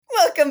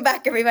Welcome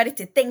back, everybody,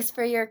 to Thanks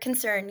for Your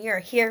Concern. You're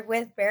here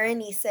with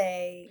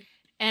Berenice.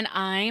 And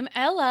I'm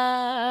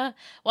Ella.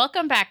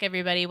 Welcome back,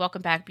 everybody.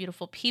 Welcome back,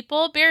 beautiful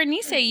people.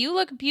 Berenice, you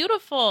look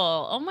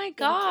beautiful. Oh my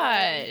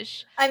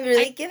gosh. I'm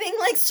really giving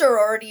like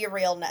sorority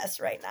realness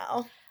right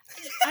now.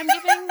 I'm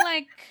giving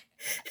like,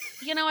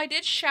 I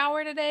did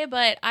shower today,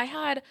 but I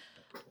had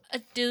a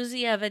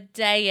doozy of a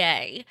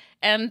day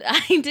and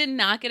I did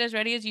not get as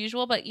ready as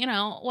usual, but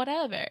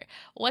whatever.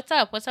 What's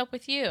up? What's up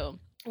with you?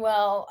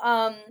 Well,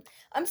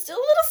 I'm still a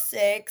little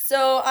sick,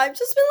 so I've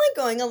just been like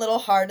going a little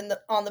hard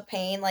on the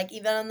pain. Like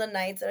even on the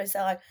nights that I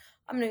said like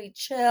I'm gonna be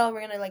chill, we're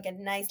gonna like a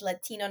nice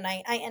Latino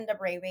night, I end up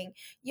raving.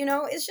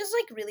 It's just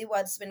like really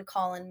what's been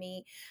calling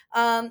me.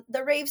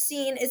 The rave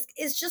scene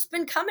is just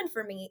been coming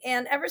for me,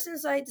 and ever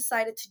since I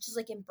decided to just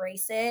like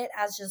embrace it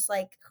as just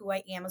like who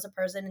I am as a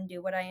person and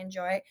do what I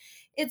enjoy,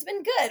 it's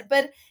been good.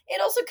 But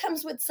it also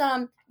comes with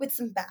some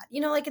bad.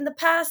 Like in the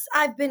past,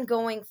 I've been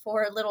going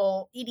for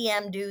little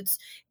EDM dudes,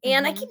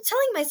 and I keep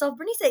telling myself,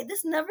 Bernice,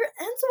 this never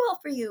ends well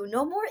for you.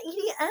 No more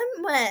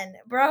EDM, man,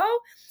 bro.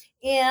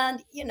 And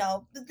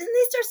but then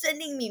they start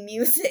sending me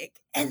music,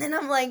 and then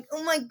I'm like,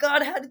 oh my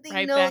god, how did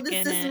they know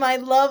this is my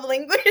love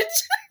language?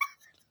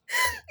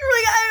 You're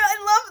like, I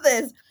love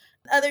this.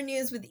 Other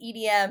news with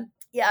EDM,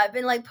 yeah, I've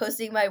been like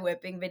posting my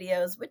whipping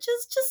videos, which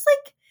is just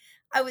like,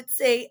 I would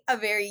say, a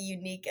very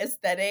unique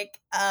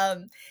aesthetic.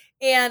 And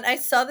I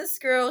saw this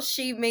girl,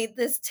 she made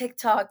this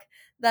TikTok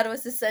that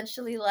was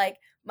essentially like,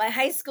 my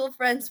high school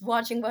friends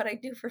watching what I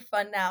do for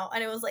fun now.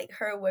 And it was like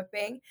her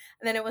whipping.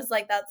 And then it was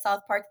like that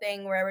South Park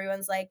thing where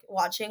everyone's like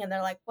watching and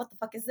they're like, what the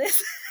fuck is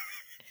this?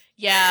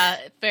 Yeah,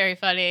 very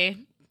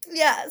funny.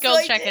 Yeah. Go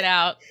check it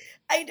out.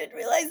 I did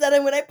realize that.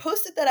 And when I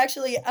posted that,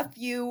 actually a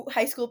few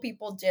high school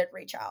people did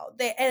reach out.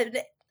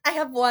 I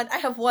have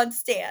one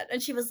stan,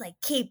 and she was like,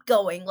 keep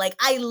going. Like,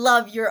 I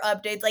love your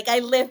updates. Like, I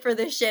live for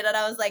this shit. And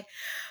I was like,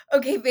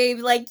 okay, babe,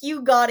 like,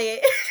 you got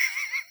it.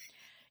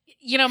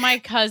 My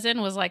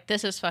cousin was like,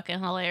 this is fucking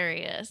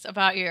hilarious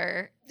about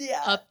your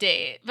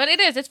update. But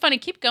it's funny.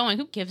 Keep going.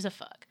 Who gives a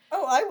fuck?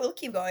 Oh, I will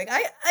keep going.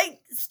 I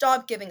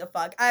stopped giving a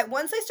fuck.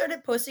 Once I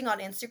started posting on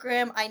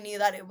Instagram, I knew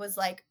that it was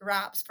like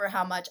raps for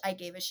how much I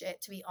gave a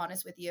shit, to be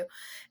honest with you.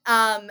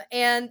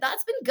 And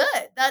that's been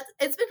good.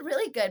 It's been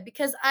really good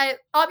because I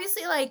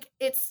obviously like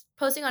it's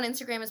posting on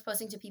Instagram is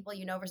posting to people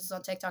versus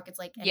on TikTok it's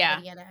like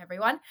anybody and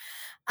everyone.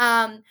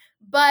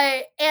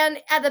 But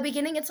at the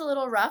beginning it's a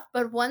little rough,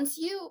 but once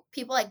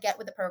people like get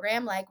with the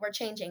program, like we're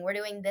changing, we're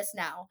doing this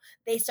now,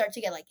 they start to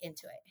get like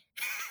into it.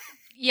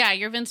 Yeah,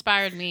 you've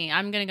inspired me.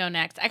 I'm going to go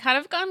next. I kind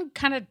of gone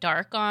kind of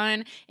dark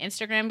on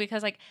Instagram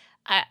because like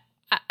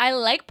I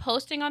like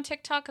posting on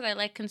TikTok because I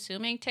like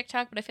consuming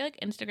TikTok, but I feel like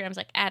Instagram's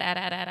like ad.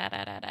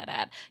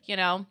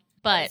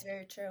 But that's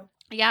very true.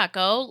 Yeah,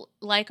 go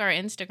like our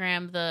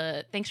Instagram,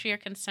 the Thanks for Your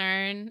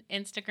Concern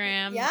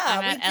Instagram. Yeah,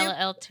 I'm at Ella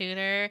L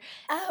Tutor,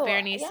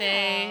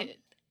 Berenice,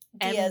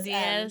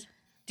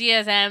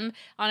 Diaz M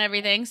on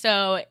everything.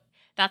 So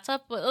that's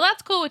up.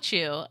 That's cool with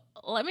you.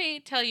 Let me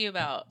tell you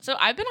about. So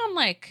I've been on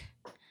like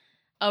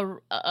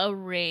a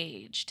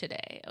rage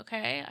today.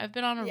 Okay, I've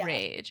been on a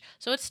rage.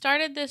 So it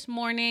started this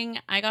morning.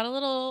 I got a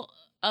little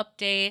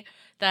update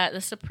that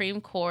the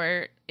Supreme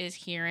Court is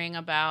hearing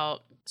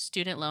about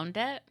student loan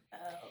debt.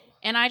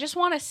 And I just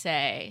want to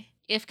say,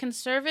 if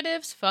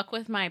conservatives fuck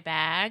with my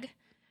bag,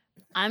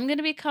 I'm going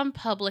to become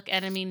public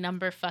enemy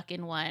number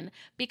fucking one.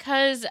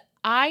 Because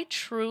I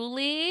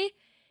truly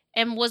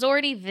was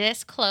already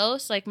this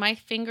close. Like, my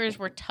fingers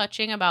were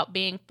touching about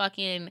being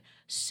fucking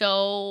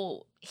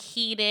so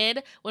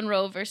heated when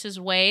Roe versus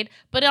Wade.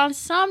 But on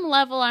some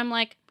level, I'm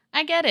like,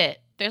 I get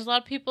it. There's a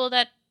lot of people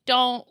that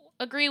don't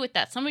agree with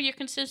that. Some of your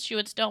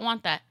constituents don't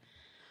want that.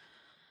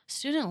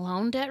 Student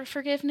loan debt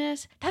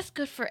forgiveness, that's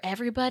good for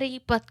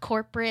everybody but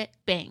corporate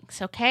banks,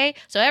 okay?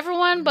 So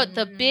everyone but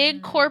the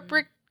big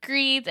corporate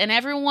greeds and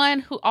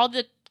everyone who all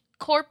the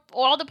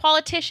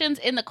politicians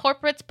in the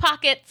corporate's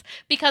pockets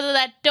because of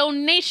that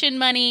donation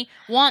money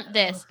want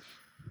this.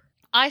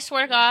 I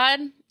swear to God,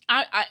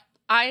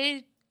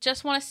 I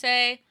just want to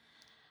say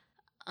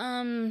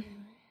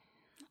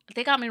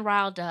they got me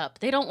riled up.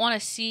 They don't want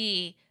to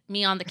see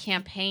me on the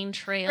campaign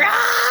trail.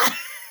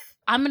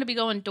 I'm going to be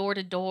going door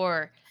to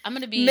door. I'm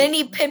going to be...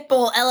 Mini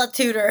Pitbull Ella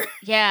Tutor.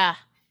 Yeah.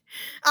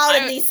 Out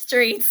in these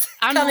streets.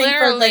 I'm coming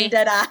for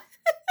Vendetta.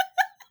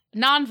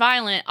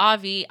 Non-violent,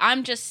 Avi.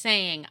 I'm just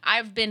saying.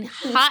 I've been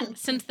hot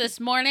since this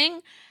morning.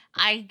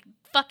 I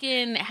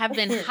fucking have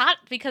been hot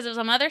because of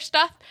some other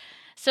stuff.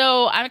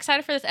 So I'm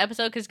excited for this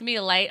episode because it's going to be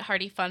a light,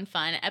 hearty, fun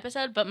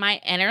episode. But my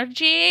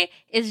energy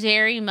is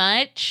very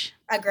much...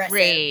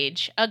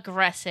 Aggressive.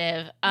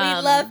 We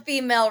love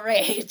female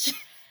rage.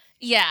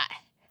 Yeah.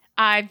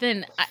 A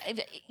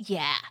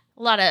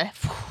lot of,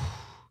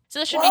 so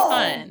this should be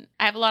fun.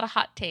 I have a lot of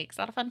hot takes,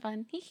 a lot of fun.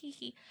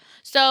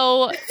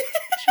 So,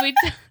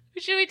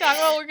 should we talk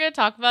about what we're going to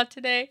talk about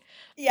today?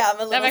 Yeah,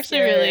 I'm actually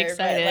really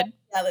excited.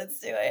 Yeah,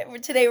 let's do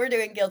it. Today we're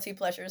doing guilty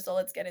pleasure, so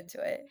let's get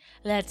into it.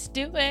 Let's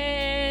do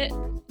it.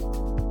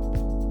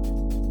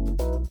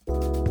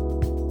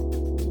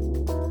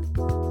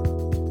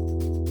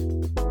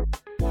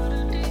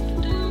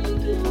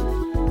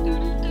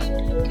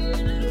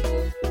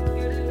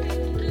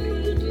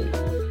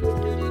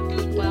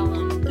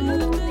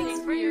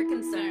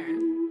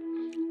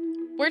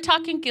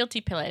 talking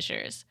guilty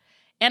pleasures.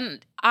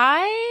 And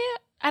I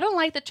don't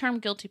like the term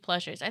guilty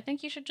pleasures. I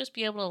think you should just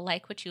be able to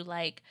like what you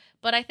like.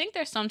 But I think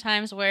there's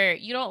sometimes where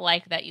you don't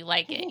like that you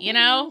like it, you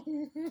know?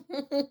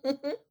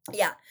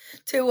 Yeah,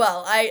 too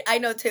well. I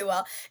know too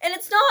well. And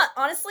it's not,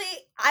 honestly,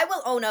 I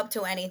will own up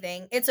to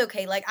anything. It's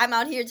okay. Like I'm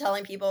out here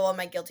telling people what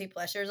my guilty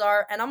pleasures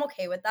are and I'm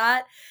okay with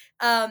that.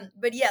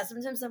 But yeah,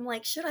 sometimes I'm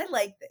like, should I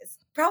like this?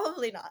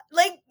 Probably not.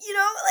 Like,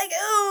 like,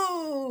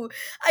 oh,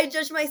 I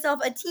judge myself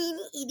a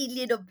teeny itty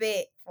little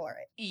bit for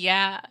it.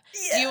 Yeah.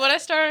 Do you Yeah. want to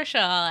start or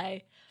shall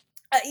I?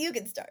 You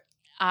can start.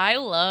 I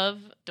love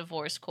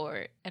Divorce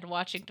Court and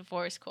watching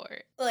Divorce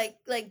Court.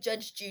 Like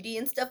Judge Judy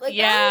and stuff like that.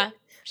 Yeah.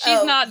 She's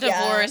Oh, not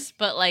yeah. divorced,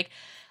 but like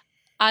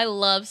I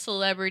love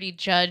celebrity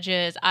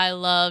judges. I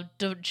love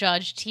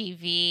Judge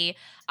TV.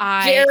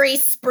 Jerry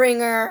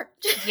Springer.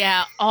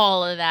 Yeah,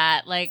 all of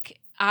that. Like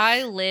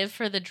I live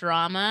for the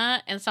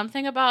drama, and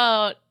something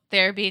about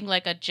there being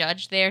like a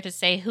judge there to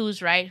say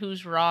who's right,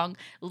 who's wrong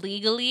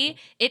legally,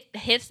 it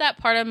hits that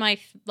part of my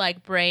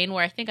like brain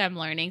where I think I'm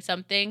learning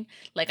something.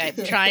 Like I'm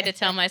trying to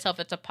tell myself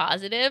it's a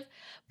positive,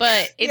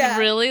 but it's Yeah.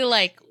 really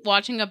like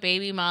watching a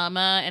baby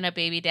mama and a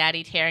baby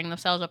daddy tearing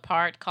themselves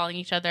apart, calling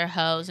each other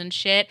hoes and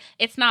shit.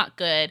 It's not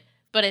good,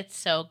 but it's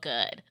so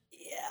good.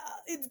 Yeah,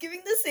 it's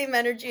giving the same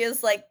energy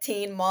as like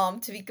Teen Mom,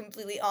 to be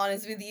completely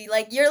honest with you.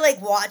 Like you're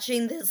like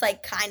watching this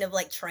like kind of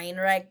like train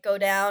wreck go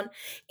down.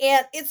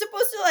 And it's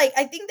supposed to like,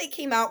 I think they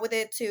came out with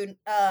it to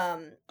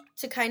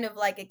kind of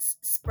like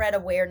spread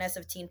awareness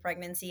of teen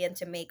pregnancy and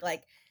to make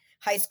like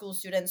high school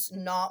students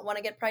not want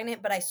to get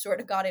pregnant, but I swear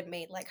to God it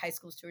made like high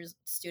school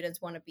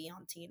students want to be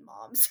on Teen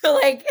Mom. So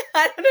like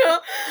I don't know.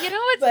 You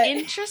know what's But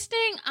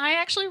interesting? I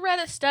actually read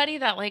a study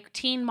that like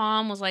Teen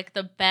Mom was like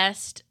the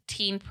best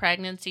teen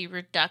pregnancy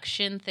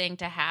reduction thing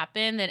to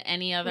happen than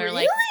any other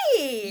like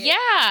really? yeah,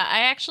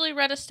 I actually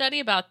read a study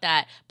about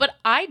that. But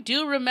I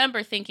do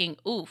remember thinking,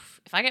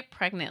 oof, if I get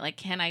pregnant, like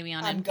can I be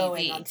on I'm MTV?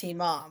 going on Teen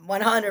Mom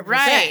 100%.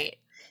 Right.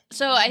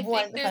 So I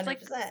think there's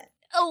like 100%.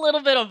 a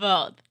little bit of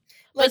both.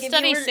 Like But if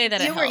studies say that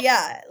it helps.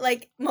 yeah,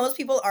 like most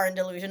people aren't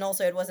delusional,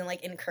 so it wasn't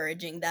like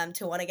encouraging them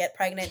to want to get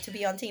pregnant to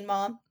be on Teen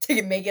Mom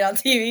to make it on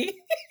TV.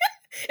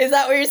 Is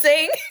that what you're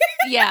saying?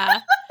 Yeah.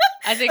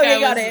 I think Okay, I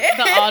got was it.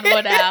 the odd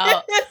one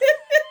out.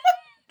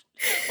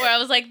 Where I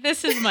was like,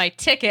 this is my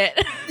ticket.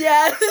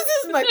 Yeah, this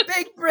is my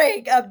big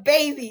break, a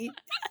baby.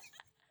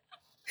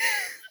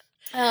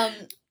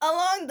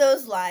 Along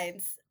those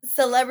lines,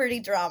 celebrity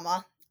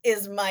drama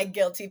is my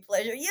guilty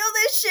pleasure.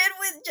 This shit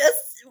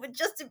with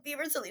Justin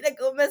Bieber, Selena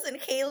Gomez, and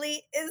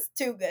Haley is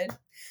too good.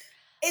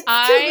 It's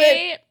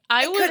too good.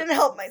 I couldn't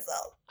help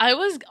myself. I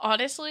was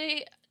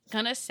honestly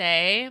gonna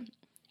say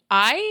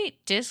I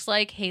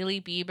dislike Haley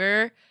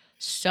Bieber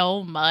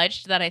so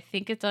much that I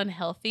think it's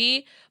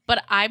unhealthy,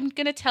 but I'm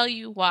gonna tell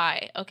you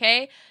why,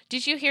 okay?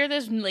 Did you hear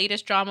this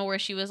latest drama where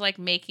she was like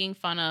making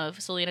fun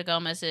of Selena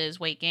Gomez's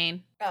weight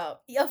gain? Oh,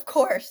 yeah, of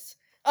course.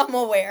 I'm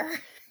aware.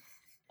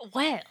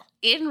 Well,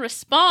 in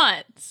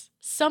response,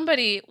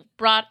 somebody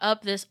brought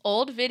up this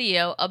old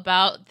video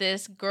about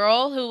this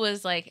girl who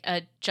was like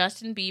a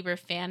Justin Bieber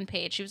fan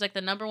page. She was like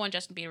the #1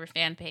 Justin Bieber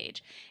fan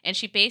page. And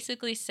she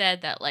basically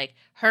said that like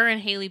her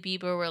and Haley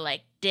Bieber were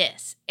like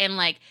dis. And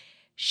like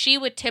she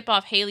would tip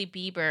off Haley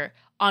Bieber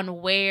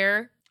on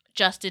where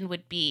Justin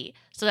would be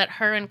so that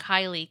her and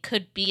Kylie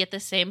could be at the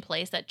same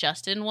place that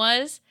Justin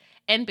was.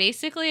 And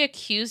basically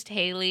accused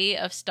Haley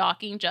of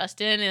stalking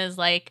Justin and is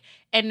like,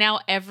 and now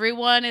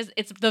everyone is,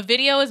 the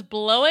video is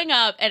blowing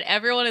up and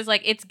everyone is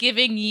like, it's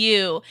giving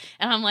you.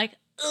 And I'm like,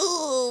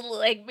 ooh,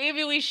 like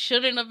maybe we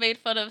shouldn't have made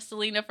fun of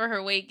Selena for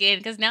her weight gain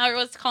because now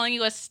everyone's calling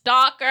you a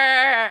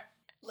stalker.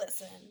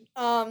 Listen,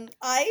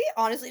 I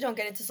honestly don't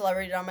get into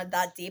celebrity drama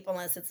that deep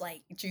unless it's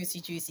like juicy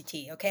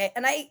tea, okay?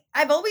 And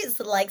I've always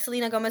liked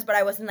Selena Gomez, but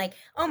I wasn't like,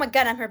 oh my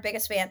god, I'm her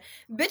biggest fan.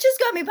 Bitches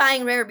got me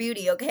buying Rare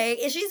Beauty,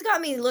 okay? She's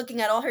got me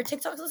looking at all her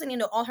TikToks, listening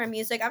to all her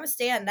music. I'm a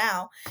stan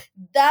now.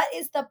 That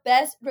is the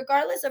best,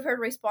 regardless of her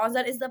response,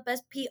 that is the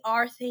best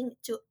PR thing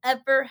to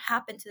ever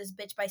happen to this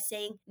bitch by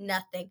saying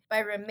nothing, by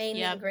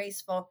remaining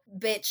graceful.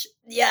 Bitch,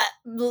 yeah,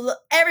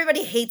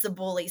 everybody hates a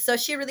bully, so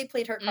she really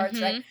played her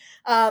cards right.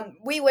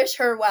 We wish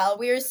her well.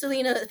 We're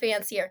Selena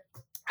fans here.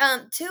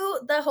 To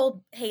the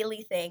whole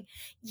Haley thing,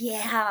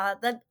 yeah,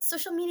 that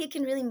social media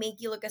can really make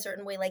you look a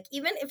certain way. Like,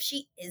 even if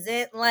she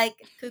isn't like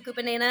cuckoo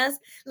bananas,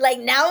 like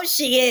now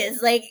she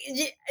is. Like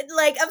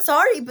I'm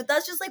sorry, but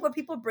that's just like what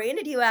people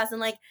branded you as,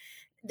 and like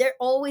they're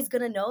always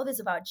gonna know this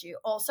about you.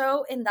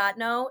 Also, in that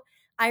note,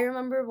 I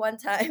remember one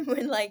time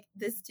when like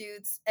this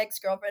dude's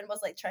ex-girlfriend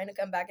was like trying to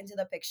come back into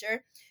the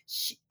picture.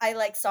 I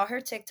like saw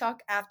her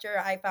TikTok after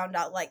I found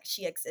out like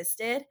she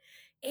existed.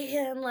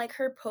 And like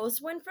her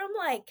post went from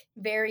like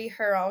very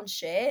her own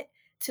shit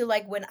to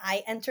like when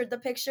I entered the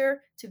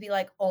picture to be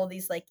like all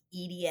these like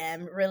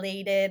EDM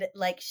related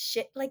like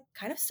shit, like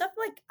kind of stuff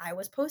like I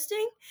was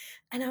posting.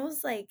 And I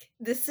was like,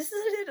 this is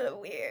a little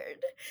weird.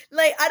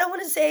 Like, I don't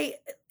want to say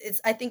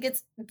I think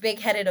it's big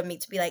headed of me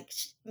to be like,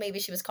 maybe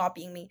she was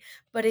copying me,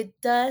 but it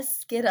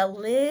does get a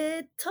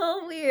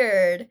little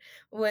weird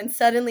when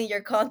suddenly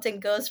your content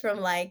goes from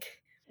like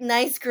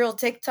nice girl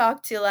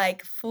TikTok to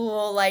like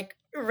full like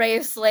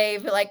rave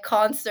slave like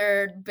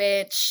concert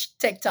bitch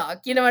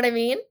TikTok. You know what I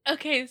mean?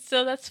 Okay,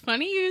 so that's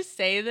funny you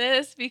say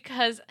this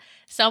because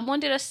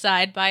someone did a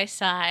side by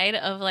side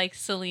of like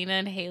Selena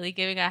and Haley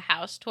giving a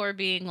house tour,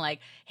 being like,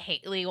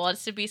 Haley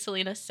wants to be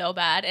Selena so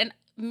bad. And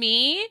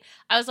me,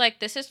 I was like,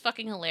 this is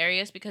fucking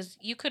hilarious because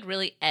you could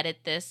really edit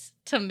this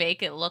to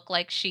make it look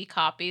like she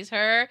copies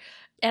her.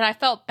 And I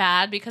felt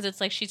bad because it's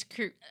like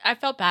I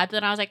felt bad, but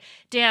then I was like,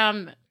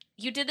 damn,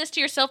 you did this to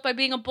yourself by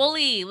being a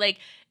bully. Like,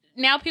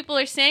 now people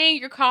are saying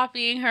you're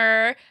copying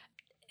her,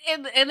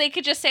 and they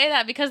could just say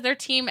that because they're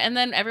team, and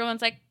then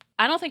everyone's like,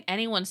 I don't think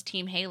anyone's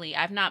team Haley.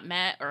 I've not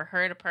met or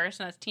heard a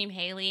person that's team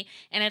Haley,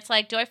 and it's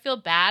like, do I feel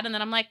bad? And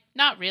then I'm like,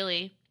 not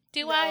really.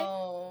 Do I?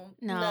 No,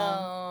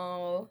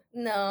 No.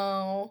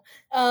 no,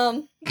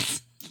 no.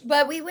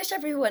 But we wish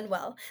everyone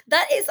well.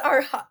 That is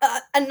our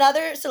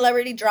another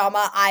celebrity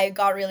drama I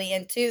got really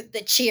into,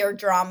 the Cheer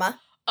drama.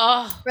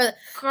 Oh, For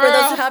for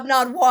those who girl. have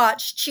not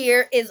watched,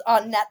 Cheer is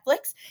on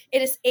Netflix.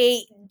 It is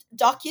a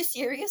docu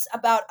series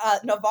about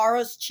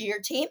Navarro's cheer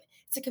team.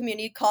 It's a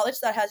community college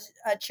that has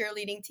a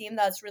cheerleading team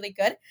that's really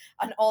good,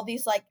 and all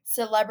these like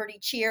celebrity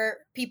cheer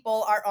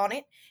people are on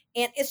it.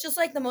 And it's just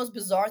like the most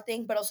bizarre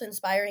thing, but also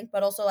inspiring,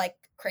 but also like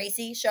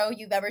crazy show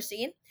you've ever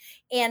seen.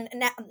 And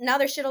now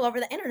there's shit all over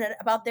the internet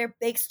about their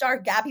big star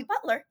Gabby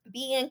Butler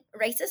being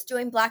racist,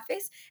 doing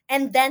blackface,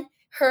 and then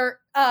her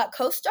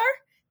co-star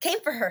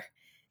came for her.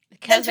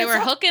 Because they were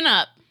hooking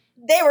up.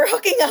 They were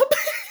hooking up.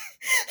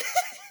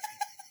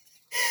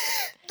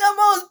 The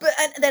most, but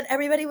and then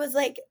everybody was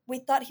like, we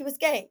thought he was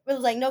gay. It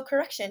was like, no,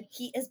 correction,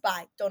 he is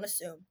bi. Don't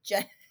assume.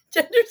 Gender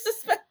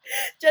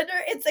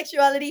and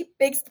sexuality,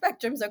 big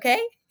spectrums.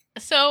 Okay.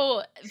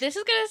 So this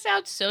is gonna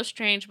sound so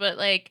strange, but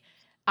like,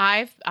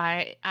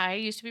 I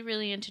used to be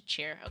really into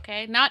Cheer.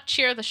 Okay, not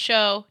Cheer the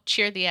show,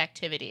 Cheer the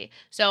activity.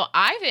 So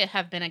I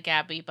have been a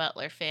Gabby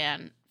Butler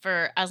fan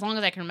for as long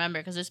as I can remember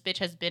because this bitch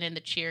has been in the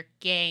Cheer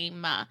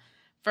game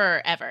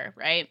forever,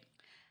 right?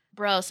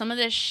 Bro, some of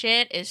this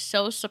shit is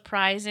so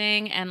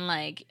surprising, and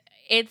like,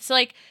 it's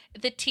like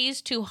the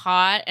tea's too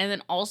hot, and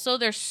then also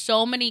there's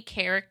so many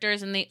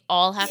characters and they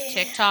all have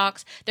Yeah.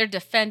 TikToks. They're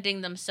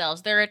defending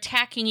themselves. They're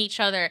attacking each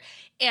other.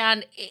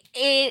 And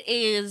it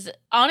is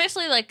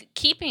honestly like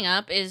keeping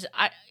up is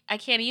I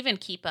can't even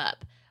keep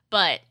up.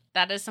 But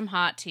that is some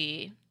hot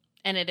tea,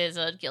 and it is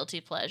a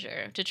guilty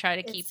pleasure to try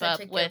to It's keep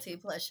such up a with. guilty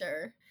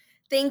pleasure.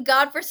 Thank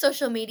God for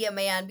social media,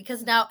 man,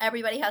 because now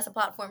everybody has a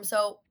platform.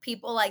 So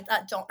people like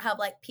that don't have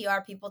like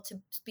PR people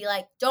to be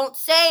like, don't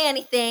say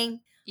anything, are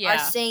Yeah.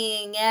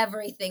 saying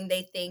everything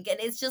they think. And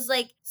it's just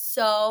like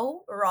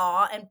so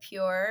raw and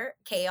pure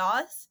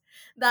chaos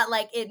that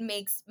like it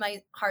makes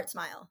my heart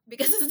smile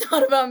because it's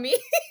not about me.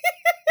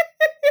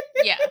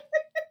 Yeah.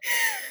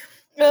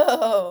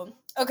 Oh,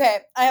 okay.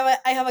 I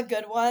have a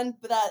good one,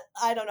 but that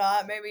I don't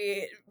know.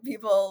 Maybe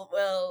people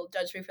will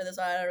judge me for this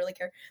one. I don't really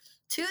care.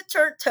 Two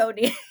Turk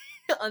Tony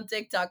on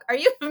TikTok. Are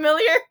you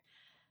familiar?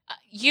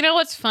 You know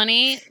what's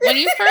funny? When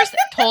you first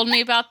told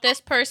me about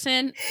this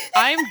person,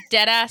 I'm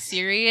dead ass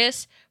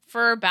serious.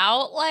 For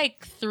about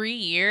like 3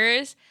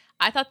 years,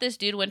 I thought this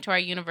dude went to our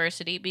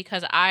university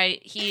because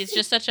he's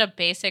just such a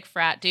basic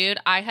frat dude.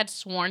 I had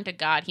sworn to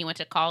God he went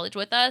to college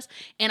with us,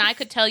 and I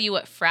could tell you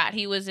what frat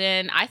he was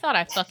in. I thought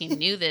I fucking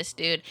knew this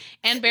dude.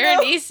 And No.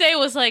 Berenice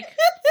was like,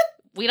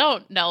 we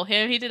don't know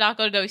him. He did not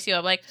go to WCU.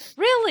 I'm like,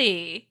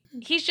 really?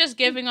 He's just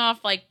giving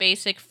off like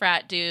basic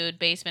frat dude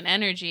basement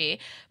energy.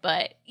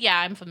 But yeah,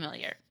 I'm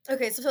familiar.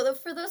 Okay, so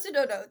for those who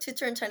don't know, Two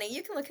Turn Tony,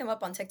 you can look him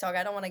up on TikTok.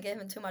 I don't want to give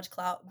him too much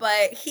clout,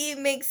 but he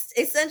makes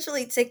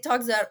essentially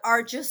TikToks that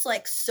are just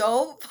like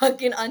so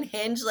fucking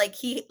unhinged. Like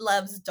he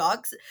loves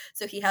ducks,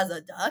 so he has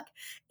a duck,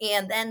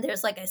 and then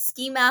there's like a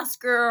ski mask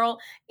girl,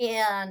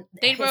 and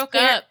They his broke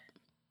parent. up.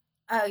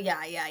 Oh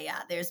yeah, yeah,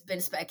 yeah. There's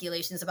been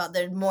speculations about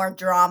there's more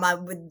drama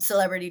with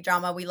celebrity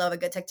drama. We love a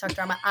good TikTok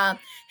drama.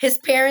 His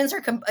parents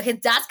are his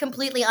dad's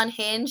completely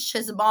unhinged.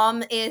 His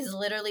mom is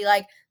literally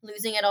like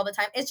losing it all the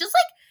time. It's just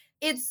like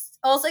it's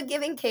also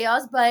giving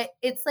chaos, but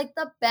it's like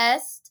the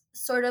best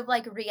sort of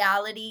like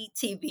reality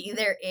TV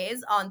there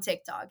is on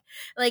TikTok.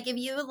 Like if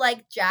you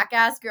like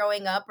Jackass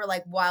growing up or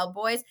like Wild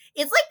Boys,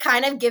 it's like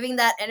kind of giving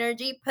that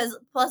energy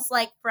plus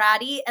like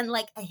fratty and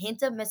like a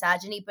hint of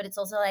misogyny, but it's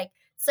also like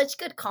such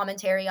good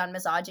commentary on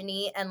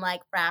misogyny and like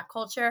frat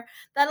culture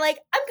that like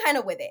I'm kind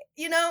of with it.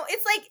 You know,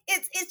 it's like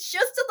it's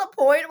just to the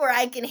point where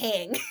I can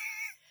hang.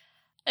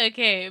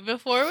 Okay,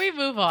 before we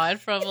move on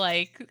from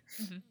like,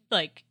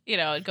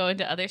 go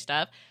into other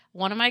stuff,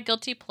 one of my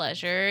guilty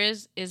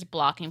pleasures is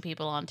blocking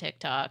people on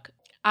TikTok.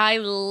 I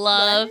What?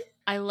 love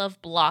I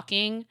love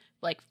blocking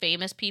like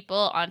famous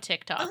people on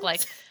TikTok.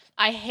 Like,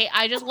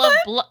 I just love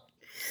What?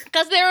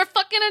 because they're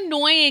fucking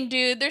annoying,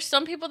 dude. There's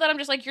some people that I'm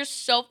just like, you're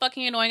so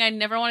fucking annoying. I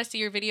never want to see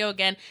your video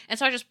again. And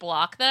so I just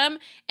block them.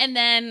 And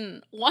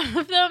then one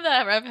of them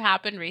that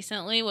happened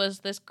recently was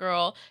this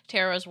girl,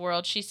 Tara's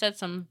World. She said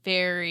some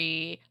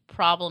very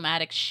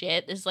problematic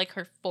shit. This is like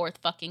her fourth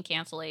fucking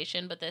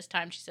cancellation, but this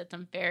time she said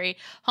some very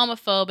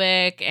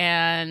homophobic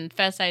and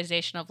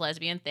fetishization of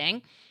lesbian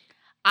thing.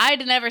 I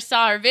never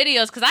saw her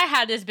videos because I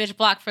had this bitch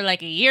blocked for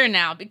like a year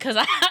now because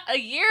a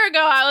year ago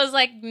I was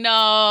like,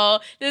 no,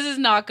 this is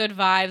not good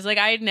vibes. Like,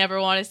 I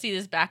never want to see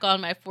this back on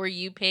my For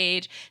You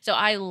page. So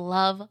I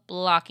love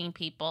blocking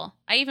people.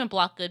 I even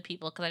block good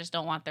people because I just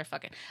don't want their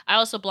fucking... I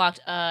also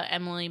blocked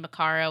Emily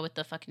Macara with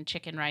the fucking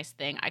chicken rice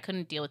thing. I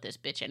couldn't deal with this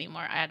bitch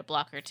anymore. I had to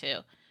block her too.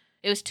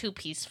 It was too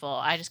peaceful.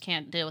 I just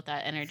can't deal with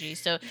that energy.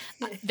 So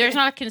there's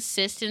not a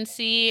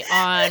consistency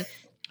on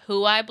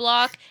who I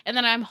block. And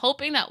then I'm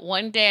hoping that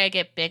one day I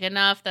get big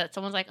enough that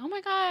someone's like, oh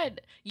my God,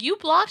 you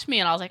blocked me.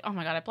 And I was like, oh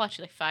my God, I blocked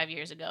you like 5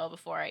 years ago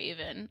before I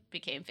even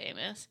became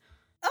famous.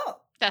 Oh.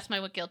 That's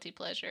my guilty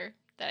pleasure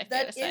that I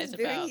That fantasize is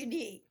very about.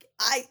 unique.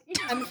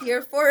 I'm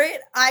here for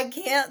it. I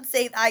can't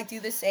say I do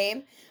the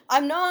same. I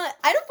don't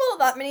follow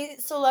that many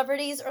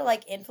celebrities or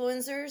like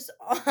influencers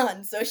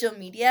on social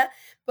media,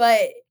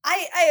 but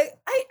I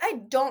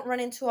don't run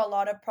into a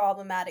lot of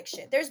problematic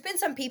shit. There's been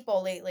some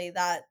people lately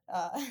that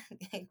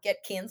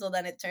get canceled,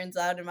 and it turns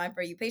out in my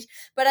For You page,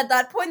 but at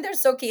that point they're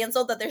so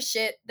canceled that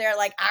their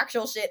like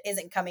actual shit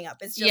isn't coming up.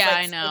 It's just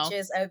I know.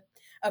 snitches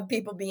of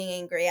people being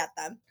angry at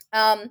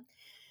them.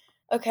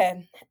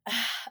 Okay,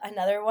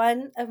 another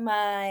one of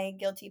my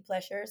guilty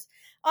pleasures.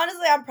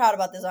 Honestly, I'm proud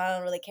about this one. I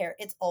don't really care.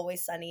 It's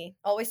Always Sunny.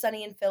 Always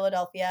Sunny in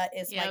Philadelphia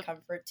is my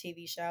comfort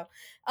TV show.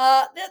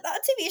 That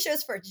TV show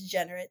is for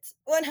degenerates,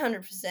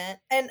 100%.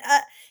 And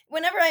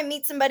whenever I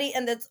meet somebody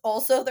and that's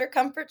also their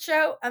comfort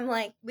show, I'm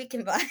like, we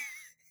can vibe.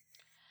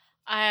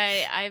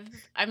 I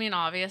mean,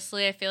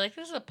 obviously, I feel like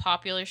this is a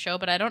popular show,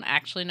 but I don't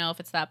actually know if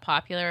it's that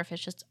popular, if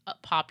it's just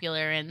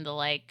popular in the,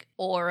 like,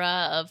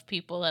 aura of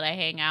people that I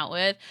hang out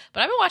with.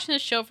 But I've been watching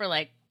this show for,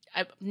 like,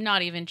 I'm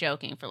not even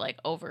joking, for, like,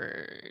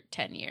 over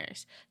 10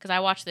 years. Because I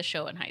watched the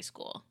show in high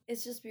school.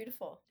 It's just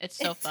beautiful. It's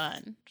so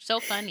fun. So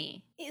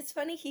funny. It's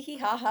funny, hee hee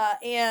ha ha.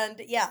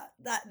 And, yeah,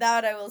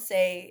 that I will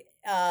say,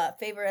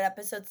 favorite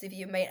episodes, if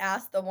you may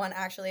ask, the one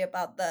actually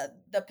about the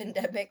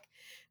pandemic,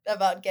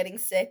 about getting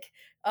sick.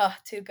 Oh,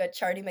 too good.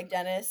 Charlie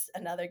McDennis,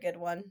 another good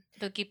one.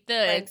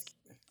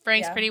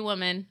 Frank's Pretty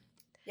Woman.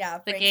 Yeah,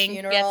 the Frank's gang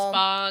funeral. gets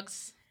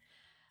Boggs.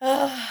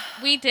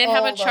 We did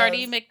have a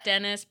Charlie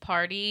McDennis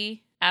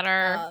party at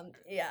our...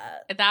 yeah.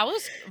 That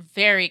was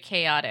very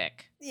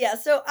chaotic. Yeah,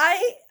 so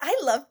I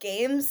love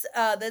games.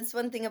 That's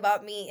one thing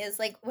about me is,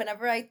 like,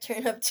 whenever I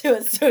turn up to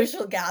a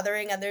social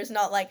gathering and there's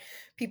not, like,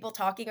 people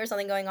talking or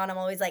something going on, I'm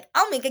always like,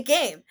 I'll make a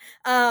game.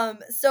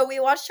 So we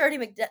watched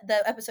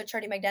the episode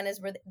Charlie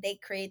McDennis, where they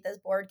create this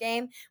board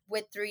game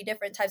with 3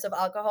 different types of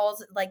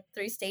alcohols, like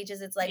 3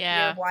 stages. It's like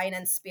beer, wine,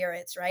 and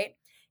spirits, right?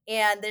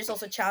 And there's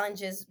also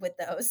challenges with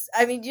those.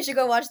 I mean, you should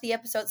go watch the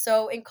episode.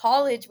 So in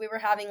college, we were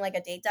having like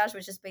a date dash,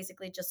 which is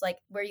basically just like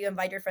where you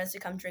invite your friends to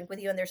come drink with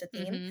you, and there's a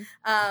theme.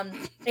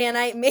 Mm-hmm. And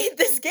I made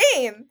this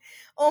game.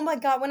 Oh my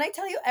God. When I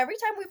tell you, every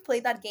time we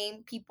played that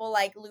game, people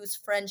like lose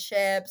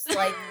friendships,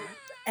 like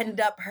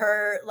end up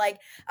hurt. Like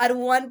at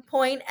one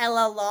point,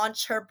 Ella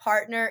launched her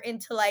partner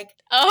into like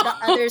the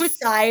other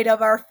side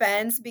of our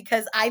fence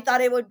because I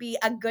thought it would be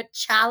a good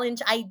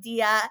challenge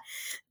idea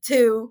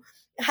to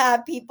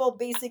have people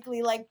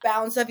basically like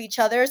bounce off each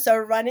other, so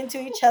run into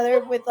each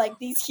other with like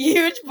these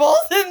huge balls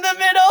in the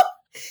middle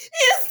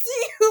and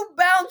see who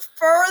bounce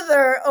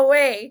further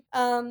away.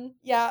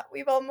 Yeah,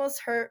 we've almost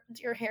hurt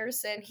dear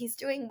Harrison. He's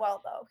doing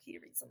well though. He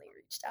recently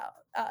reached out,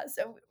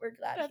 so we're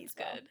glad. That's he's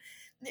good.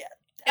 Well.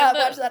 Yeah,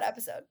 watch that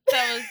episode.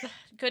 That was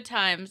good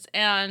times.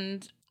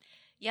 And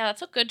yeah,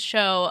 that's a good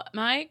show.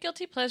 My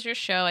guilty pleasure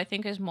show I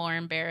think is more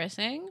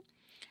embarrassing.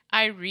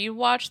 I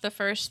rewatched the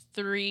first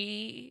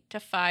 3 to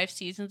 5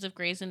 seasons of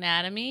Grey's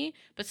Anatomy,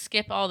 but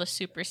skip all the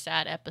super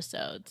sad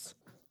episodes.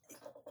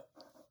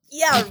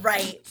 Yeah,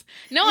 right.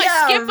 No, yeah,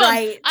 I skip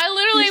them. I'll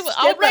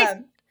write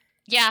them.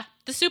 Yeah,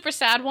 the super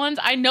sad ones.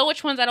 I know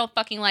which ones I don't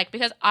fucking like,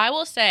 because I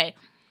will say,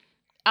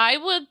 I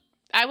would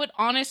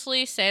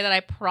honestly say that I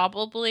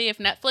probably, if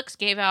Netflix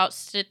gave out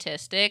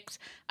statistics,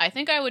 I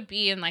think I would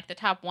be in like the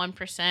top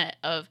 1%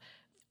 of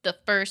the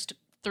first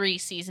 3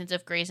 seasons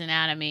of Grey's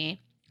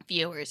Anatomy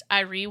viewers.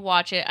 I've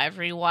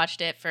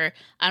rewatched it for,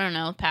 I don't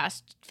know,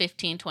 past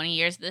 15, 20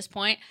 years at this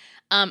point.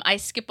 I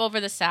skip over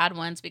the sad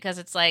ones because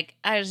it's like,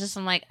 I'm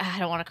like, I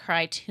don't want to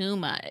cry too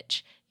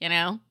much, you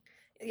know?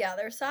 Yeah,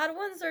 their sad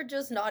ones are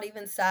just not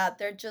even sad.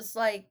 They're just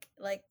like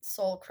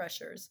soul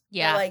crushers.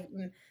 Yeah. They're like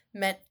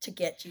meant to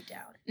get you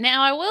down.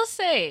 Now, I will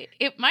say,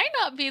 it might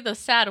not be the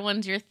sad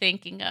ones you're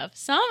thinking of.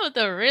 Some of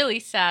the really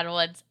sad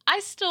ones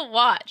I still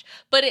watch,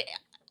 but so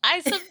I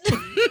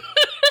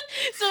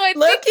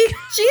think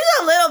she's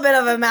a little bit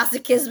of a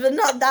masochist, but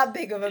not that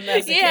big of a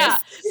masochist. Yeah,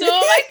 so it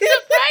might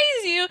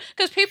surprise you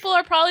because people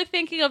are probably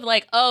thinking of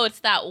like, oh,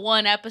 it's that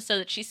one episode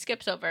that she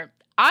skips over.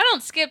 I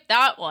don't skip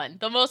that one.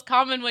 The most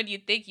common one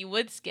you'd think you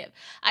would skip.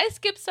 I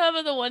skip some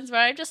of the ones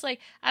where I'm just like,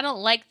 I don't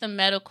like the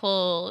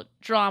medical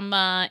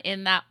drama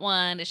in that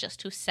one. It's just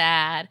too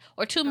sad,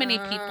 or too many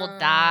people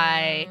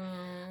die.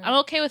 I'm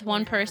okay with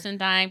one person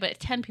dying, but if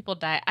 10 people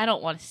die, I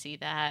don't want to see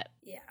that.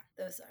 Yeah,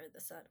 those are the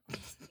sad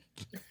ones.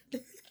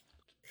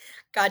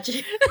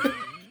 Gotcha.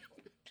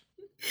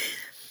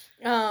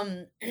 Yeah,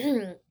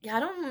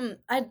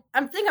 I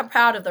think I'm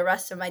proud of the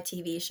rest of my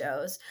TV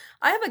shows.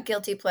 I have a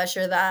guilty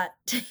pleasure that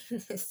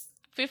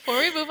Before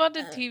we move on to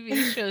uh,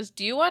 TV shows,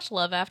 do you watch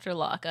Love After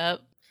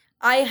Lockup?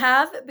 I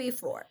have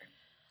before.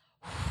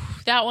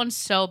 That one's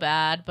so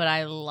bad, but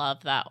I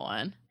love that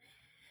one.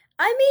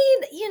 I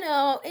mean,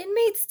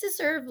 inmates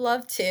deserve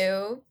love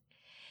too.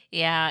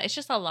 Yeah, it's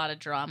just a lot of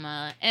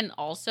drama. And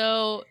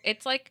also,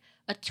 it's like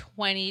a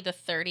 20 to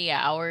 30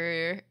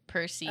 hour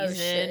per Oh season,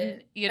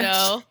 shit. you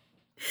know? So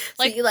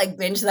Like, you like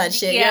binge that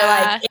shit. You're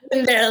like yeah.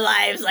 in their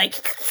lives, like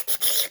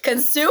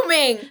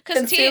consuming, Because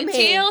consuming.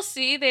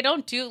 TLC, they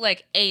don't do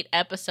like 8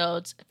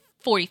 episodes,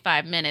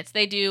 45 minutes.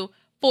 They do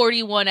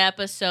 41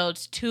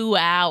 episodes, 2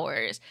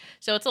 hours.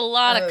 So it's a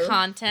lot of Oh.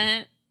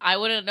 content. I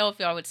wouldn't know if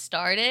I would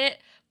start it,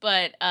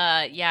 but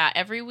yeah,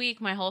 every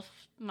week my whole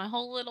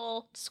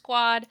little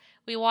squad,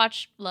 we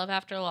watch Love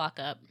After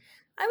Lockup.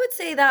 I would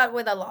say that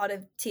with a lot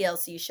of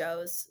TLC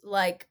shows,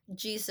 like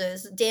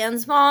Jesus,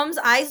 Dance Moms.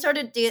 I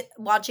started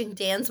watching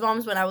Dance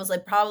Moms when I was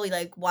like probably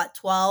like what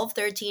 12,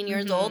 13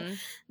 years old. Mm-hmm.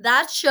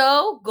 That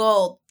show,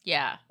 gold.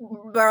 Yeah.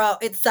 Bro,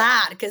 it's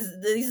sad because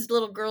these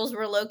little girls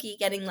were low key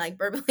getting like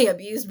verbally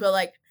abused, but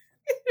like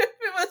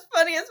it was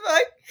funny as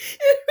fuck.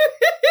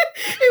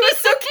 It was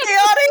so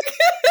chaotic.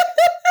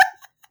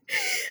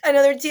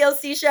 Another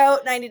TLC show,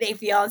 90 Day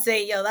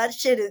Fiance. Yo, that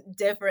shit is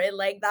different.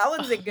 Like that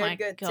one's a Oh my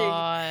good too.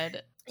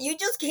 God. You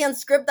just can't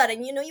script that,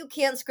 and you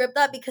can't script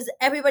that because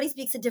everybody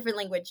speaks a different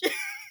language.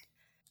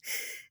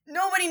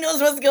 Nobody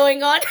knows what's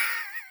going on.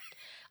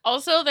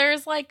 Also,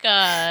 there's like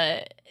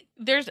whenever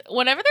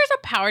there's a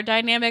power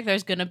dynamic,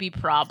 there's gonna be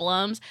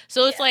problems.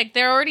 So it's Yeah. like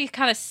they're already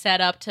kind of set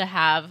up to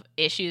have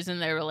issues in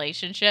their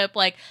relationship.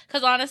 Like,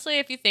 because honestly,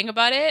 if you think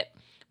about it,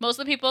 most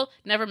of the people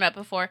never met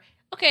before.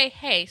 Okay,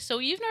 hey, so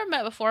you've never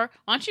met before.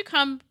 Why don't you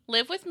come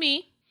live with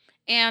me?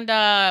 And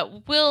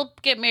we'll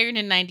get married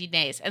in 90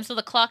 days. And so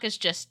the clock is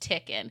just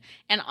ticking.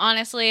 And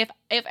honestly, if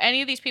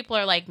any of these people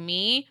are like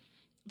me,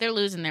 they're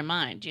losing their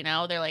mind, you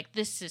know? They're like,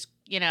 this is,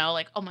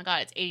 like, oh my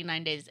God, it's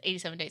 89 days, it's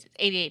 87 days, it's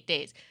 88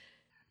 days.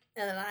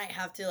 And then I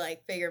have to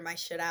like figure my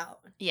shit out.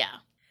 Yeah.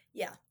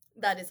 Yeah,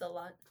 that is a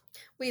lot.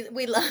 We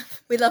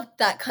love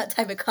that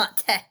type of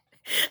content.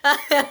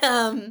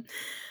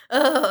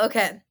 Oh,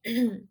 okay.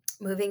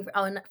 Moving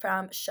on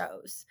from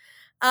shows.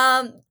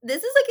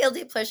 This is a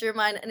guilty pleasure of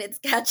mine, and it's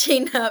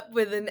catching up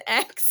with an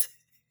ex.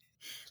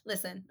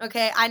 Listen,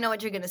 okay, I know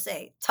what you're gonna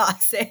say.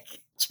 Toxic.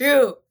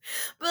 True.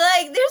 But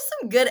like there's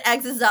some good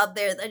exes out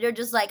there that you're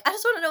just like, I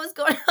just want to know what's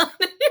going on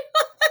in your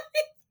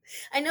life.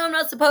 I know I'm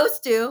not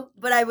supposed to,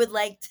 but I would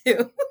like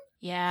to.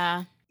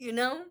 Yeah. You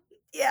know?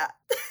 Yeah.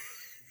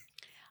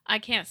 I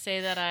can't say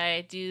that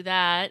I do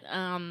that.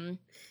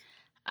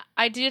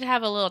 I did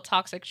have a little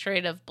toxic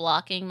trait of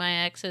blocking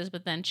my exes,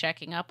 but then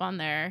checking up on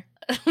their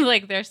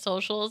like their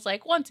socials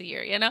like once a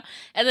year, and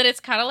then it's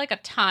kind of like a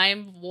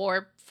time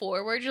warp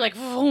forward. You're like,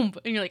 boom,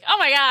 and you're like, oh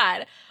my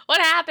God,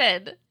 what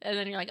happened? And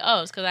then you're like,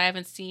 oh, it's because I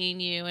haven't seen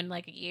you in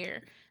like a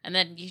year, and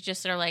then you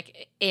just are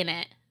like in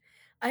it.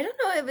 I don't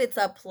know if it's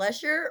a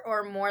pleasure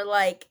or more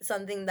like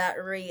something that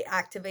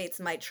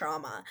reactivates my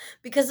trauma.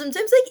 Because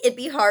sometimes like it'd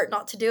be hard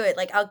not to do it.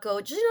 Like I'll go,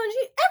 just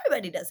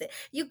everybody does it.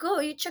 You go,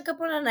 you check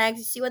up on an ex,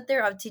 you see what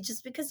they're up to,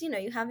 just because you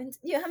haven't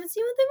seen what they've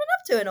been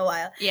up to in a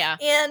while. Yeah.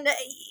 And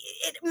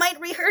it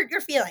might re-hurt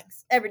your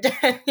feelings every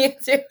time you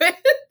do it.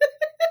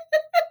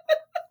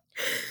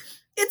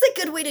 It's a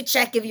good way to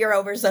check if you're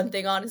over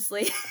something,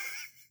 honestly.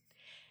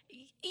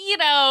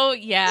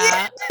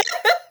 Yeah.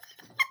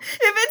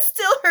 If it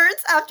still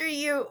hurts after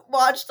you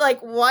watched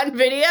like one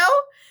video,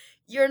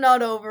 you're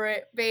not over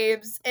it,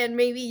 babes. And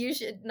maybe you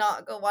should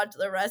not go watch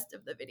the rest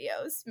of the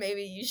videos.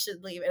 Maybe you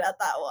should leave it at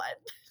that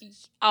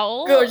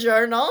one. Go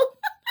journal.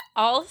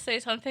 I'll say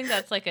something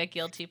that's like a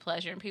guilty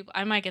pleasure, and people,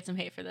 I might get some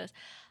hate for this.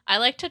 I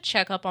like to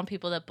check up on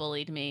people that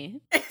bullied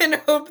me and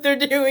hope they're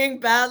doing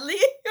badly,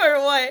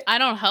 or what? I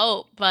don't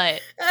hope,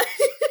 but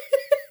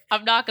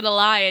I'm not gonna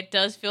lie, it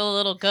does feel a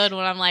little good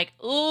when I'm like,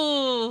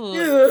 ooh,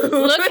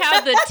 look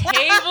how the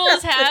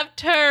tables have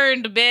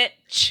turned,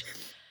 bitch.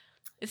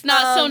 It's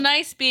not so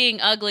nice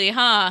being ugly,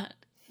 huh?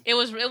 It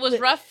was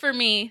rough for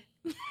me.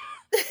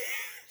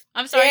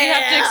 I'm sorry you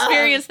have to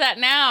experience that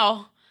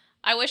now.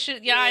 I wish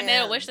it, I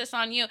know, wish this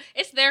on you.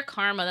 It's their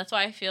karma. That's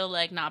why I feel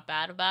like not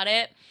bad about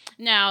it.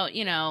 Now,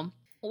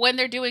 when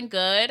they're doing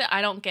good,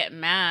 I don't get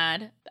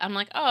mad. I'm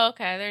like, oh,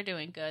 okay, they're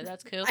doing good.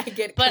 That's cool. I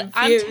get But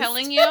confused. I'm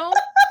telling you,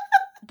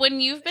 when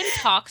you've been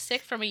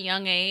toxic from a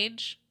young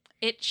age,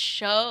 it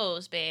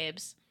shows,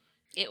 babes.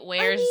 It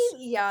wears.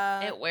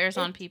 It wears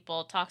on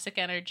people. Toxic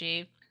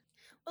energy.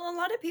 Well, a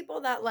lot of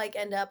people that like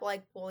end up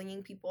like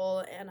bullying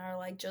people and are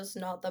like just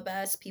not the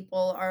best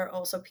people are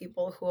also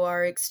people who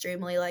are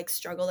extremely like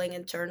struggling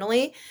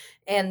internally,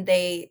 and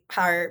they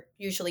are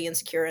usually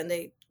insecure and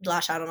they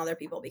lash out on other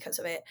people because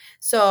of it.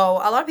 So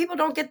a lot of people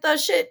don't get the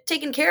shit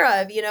taken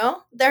care of,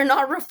 They're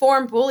not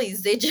reformed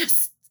bullies. They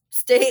just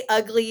stay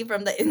ugly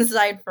from the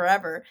inside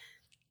forever.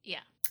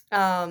 Yeah.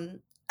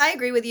 I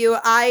agree with you.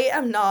 I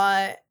am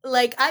not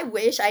like I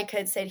wish I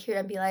could sit here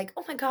and be like,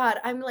 "Oh my god,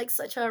 I'm like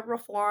such a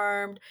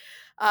reformed,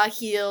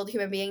 healed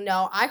human being."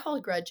 No, I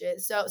hold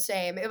grudges. So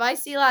same. If I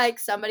see like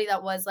somebody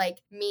that was like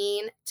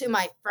mean to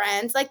my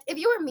friends, like if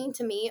you were mean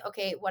to me,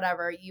 okay,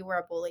 whatever, you were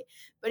a bully.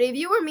 But if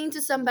you were mean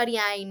to somebody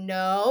I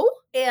know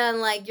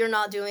and like you're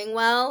not doing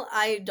well,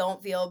 I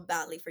don't feel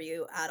badly for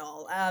you at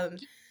all.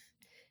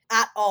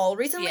 At all.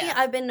 Recently, Yeah.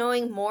 I've been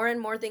knowing more and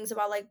more things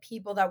about like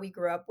people that we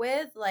grew up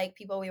with, like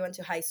people we went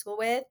to high school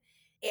with.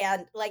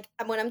 And like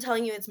when I'm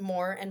telling you it's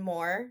more and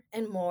more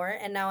and more,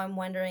 and now I'm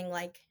wondering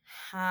like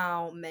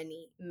how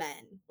many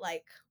men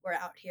like were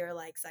out here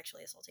like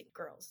sexually assaulting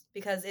girls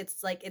because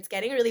it's like it's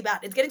getting really bad.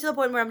 It's getting to the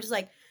point where I'm just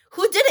like,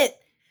 who did it?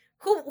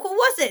 Who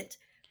was it?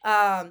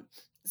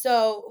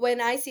 So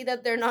when I see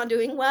that they're not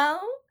doing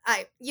well,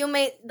 I you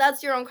may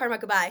that's your own karma.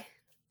 Goodbye.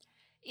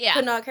 Yeah.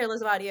 Could not care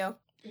less about you.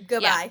 Yeah.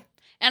 Goodbye.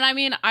 And I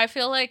mean, I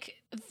feel like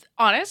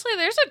honestly,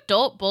 there's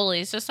adult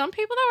bullies. So some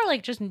people that were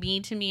like just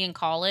mean to me in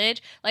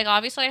college. Like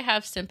obviously, I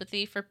have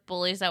sympathy for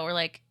bullies that were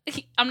like,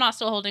 I'm not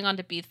still holding on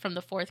to Beef from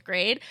the 4th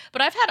grade,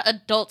 but I've had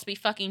adults be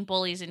fucking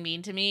bullies and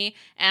mean to me,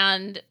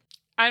 and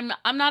I'm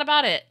not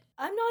about it.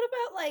 I'm not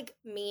about like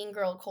mean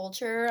girl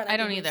culture, and I I think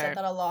don't we've said either.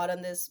 that a lot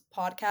on this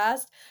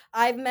podcast.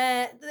 I've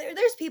met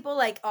there's people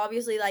like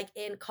obviously like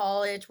in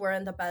college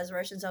weren't the best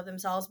versions of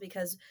themselves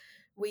because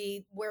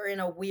we were in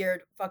a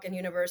weird fucking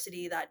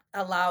university that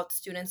allowed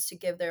students to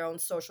give their own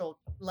social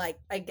like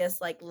I guess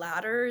like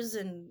ladders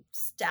and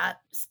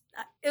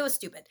it was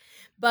stupid.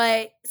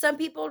 But some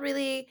people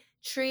really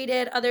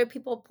treated other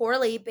people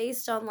poorly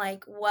based on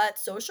like what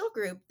social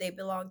group they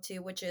belong to,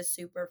 which is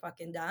super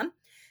fucking dumb.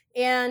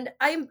 And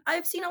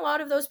I've seen a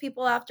lot of those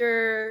people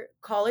after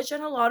college,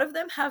 and a lot of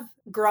them have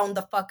grown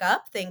the fuck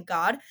up, thank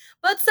God.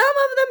 But some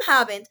of them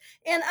haven't.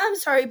 And I'm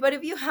sorry, but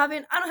if you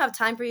haven't, I don't have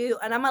time for you,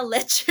 and I'm gonna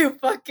let you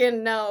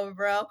fucking know,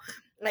 bro.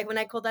 Like when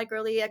I called that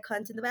girlie a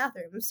cunt in the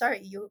bathroom. I'm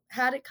sorry, you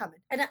had it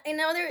coming. And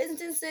in other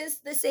instances,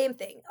 the same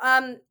thing.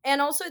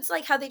 And also it's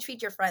like how they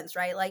treat your friends,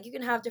 right? Like you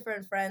can have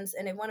different friends,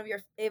 and if one of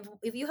your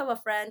if you have a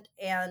friend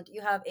and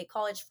you have a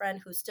college friend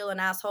who's still an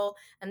asshole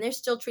and they're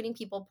still treating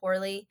people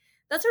poorly,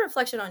 that's a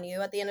reflection on you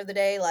at the end of the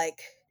day.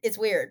 Like it's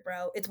weird,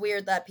 bro. It's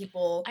weird that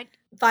people I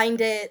find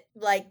it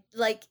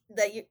like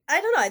that you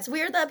I don't know, it's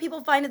weird that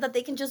people find it that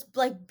they can just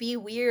like be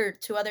weird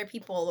to other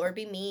people or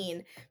be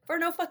mean for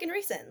no fucking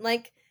reason.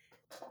 Like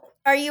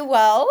are you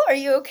well? Are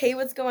you okay?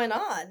 What's going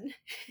on?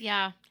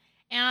 Yeah.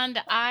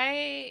 And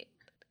I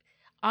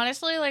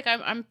honestly like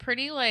I'm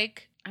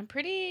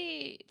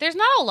pretty there's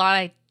not a lot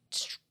I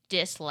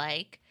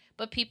dislike,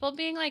 but people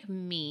being like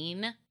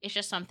mean is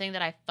just something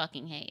that I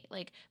fucking hate.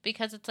 Like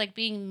because it's like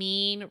being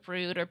mean,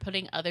 rude or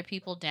putting other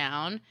people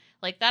down.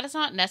 Like that is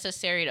not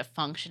necessary to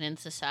function in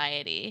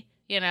society,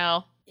 you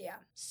know? Yeah.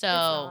 It's So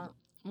not.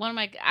 one of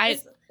my I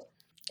It's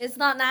it's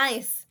not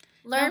nice.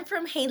 no, Learn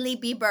from Haley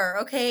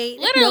Bieber, okay?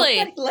 literally.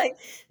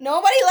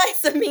 Nobody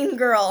likes a mean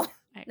girl.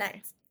 I agree.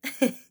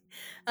 Nice.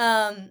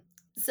 um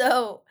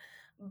so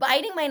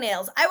biting my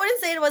nails. I wouldn't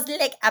say it was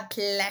like a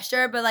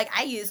pleasure, but like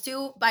I used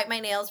to bite my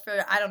nails for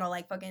I don't know,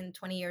 like fucking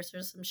 20 years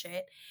or some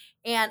shit.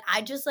 And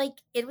I just like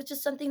it was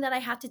just something that I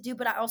had to do,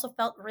 but I also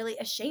felt really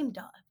ashamed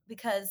of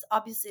because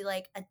obviously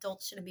like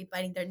adults shouldn't be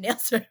biting their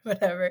nails or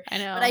whatever. I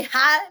But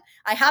know.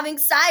 I have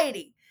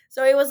anxiety.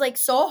 So it was like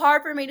so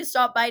hard for me to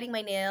stop biting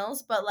my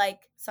nails, but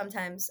like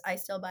sometimes I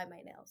still bite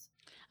my nails.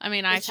 I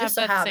mean, I It's have just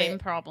a that same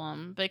habit.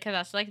 problem because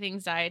that's like the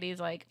anxiety is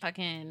like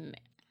fucking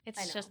I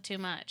it's know. just too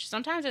much.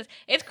 Sometimes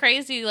it's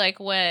crazy like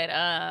what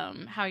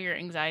how your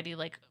anxiety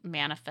like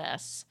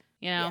manifests,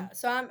 you know? Yeah,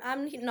 so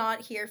I'm not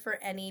here for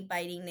any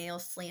biting nail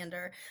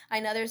slander. I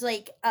know there's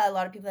like a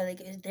lot of people that are like,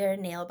 is there a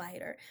nail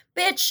biter?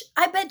 Bitch,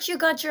 I bet you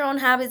got your own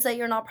habits that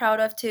you're not proud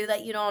of too,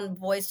 that you don't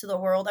voice to the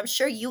world. I'm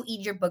sure you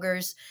eat your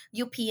boogers,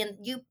 you pee and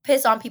you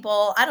piss on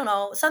people. I don't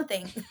know,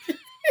 something.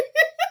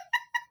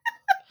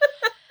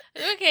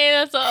 Okay,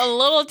 that's a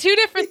little two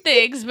different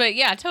things, but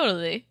yeah,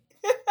 totally.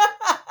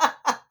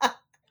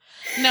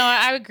 No,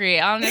 I agree.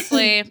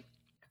 Honestly,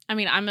 I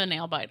mean, I'm a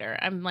nail biter.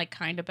 I'm like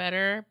kind of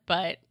better,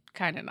 but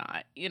kind of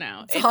not. You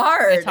know, It's it's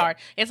hard. hard.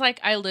 It's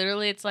like I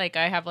literally, it's like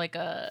I have like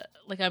a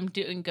like I'm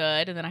doing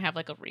good, and then I have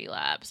like a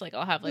relapse. Like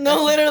I'll have like a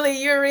No,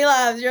 literally, you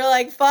relapse. You're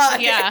like, fuck.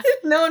 yeah,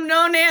 No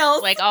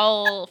nails. like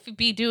I'll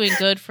be doing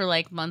good for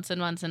like months and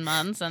months and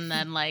months, and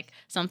then like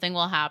something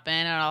will happen,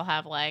 and I'll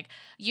have like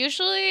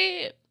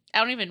usually. I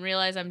don't even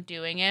realize I'm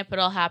doing it, but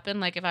it'll happen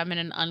like if I'm in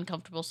an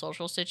uncomfortable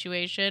social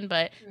situation.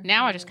 But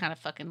now I just Mhm. kind of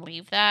fucking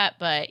leave that.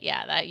 But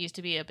yeah, that used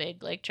to be a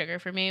big like trigger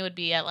for me. Would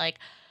be at like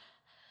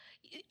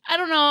I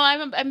don't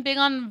know. I'm big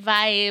on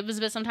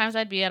vibes, but sometimes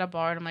I'd be at a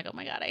bar and I'm like, oh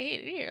my god, I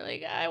hate it here.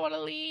 Like I want to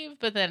leave,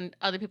 but then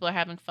other people are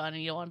having fun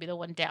and you don't want to be the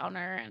one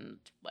downer and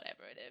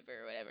whatever.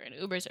 And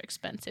Ubers are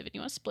expensive and you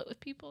want to split with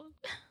people.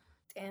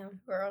 Damn,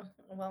 girl.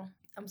 Well,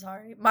 I'm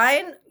sorry.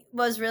 Mine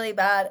was really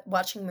bad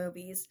watching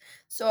movies.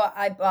 So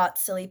I bought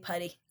Silly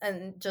Putty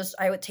and just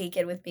I would take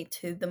it with me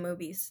to the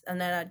movies and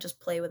then I'd just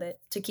play with it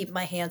to keep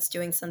my hands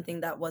doing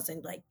something that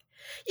wasn't like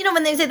You know,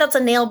 when they say that's a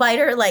nail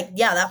biter, like,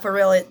 yeah, that for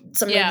real,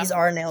 some Yeah. movies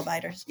are nail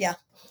biters. Yeah.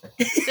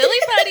 Silly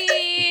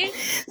putty.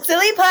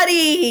 Silly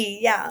putty.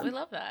 Yeah. We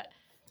love that.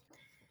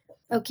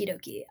 Okie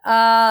dokie.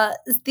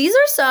 These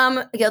are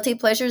some guilty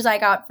pleasures I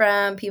got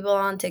from people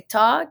on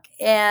TikTok,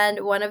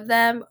 and one of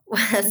them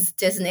was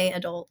Disney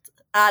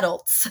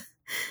adults.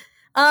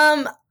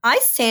 I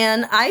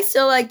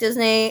still like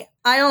Disney.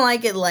 I don't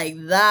like it like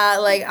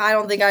that. Like, I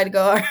don't think I'd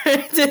go to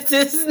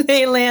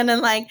Disneyland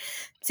and like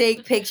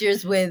take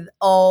pictures with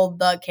all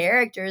the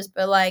characters,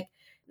 but like,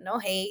 no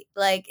hate.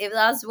 Like, if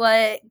that's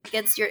what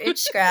gets your itch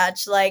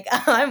scratched, like,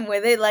 I'm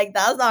with it. Like,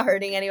 that's not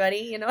hurting anybody.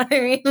 You know what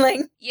I mean?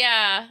 Like,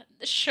 Yeah,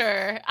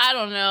 sure. I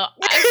don't know.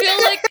 I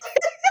feel like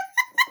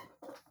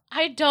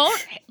I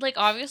don't, like,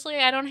 obviously,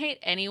 I don't hate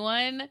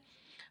anyone,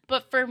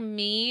 but for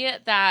me,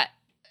 that,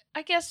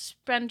 I guess,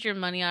 spend your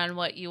money on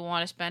what you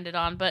want to spend it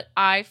on, but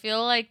I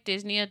feel like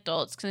Disney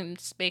adults can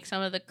make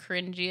some of the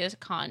cringiest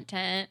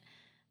content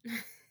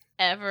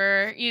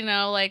ever, you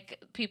know, like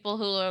people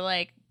who are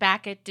like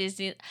back at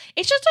Disney.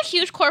 It's just a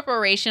huge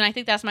corporation. I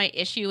think that's my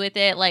issue with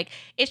it. Like,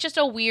 it's just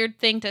a weird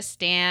thing to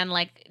stand.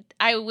 Like,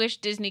 I wish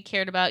Disney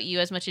cared about you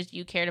as much as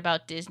you cared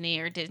about Disney,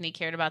 or Disney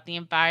cared about the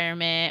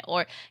environment,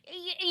 or,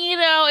 you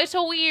know, it's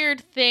a weird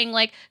thing.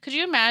 Like, could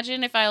you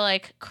imagine if I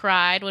like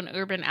cried when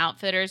Urban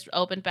Outfitters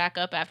opened back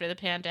up after the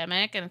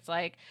pandemic? And it's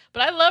like,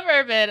 but I love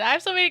Urban. I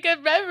have so many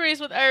good memories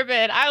with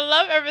Urban. I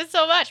love Urban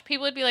so much.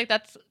 People would be like,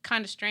 that's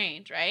kind of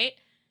strange, right?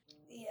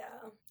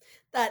 yeah,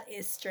 that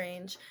is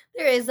strange.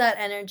 There is that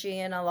energy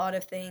in a lot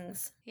of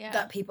things Yeah.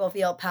 that people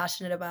feel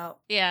passionate about.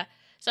 Yeah.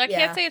 So I Yeah.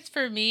 can't say it's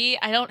for me.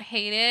 I don't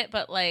hate it,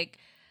 but like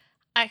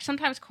I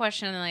sometimes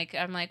question, like,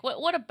 I'm like,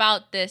 what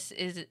about this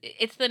is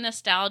it's the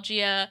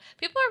nostalgia.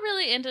 People are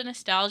really into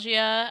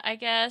nostalgia, I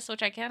guess,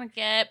 which I kind of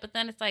get, but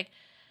then it's like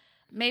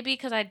maybe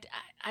because I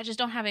just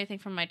don't have anything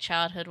from my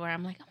childhood where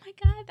I'm like, oh my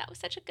god, that was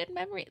such a good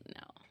memory.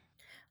 No.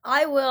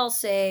 I will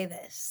say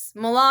this: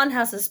 Mulan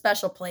has a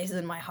special place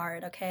in my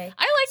heart. Okay,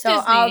 I like so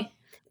Disney.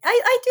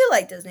 I do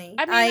like Disney.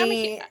 I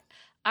mean,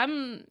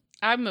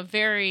 I'm a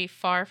very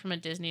far from a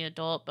Disney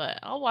adult, but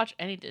I'll watch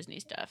any Disney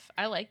stuff.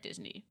 I like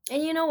Disney.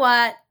 And you know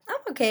what? I'm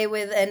okay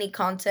with any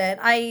content.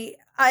 I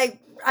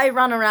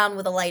run around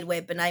with a light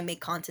whip and I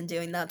make content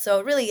doing that.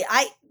 So really,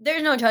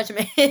 there's no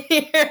judgment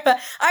here.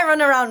 I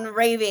run around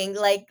raving,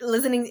 like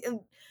listening,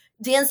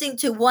 dancing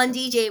to one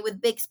DJ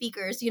with big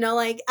speakers. You know,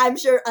 like I'm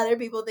sure other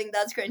people think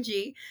that's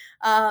cringy.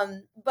 But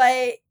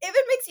if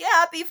it makes you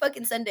happy,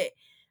 fucking send it.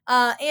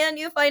 And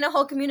you find a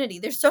whole community.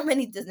 There's so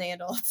many Disney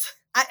adults.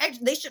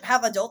 They should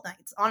have adult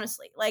nights,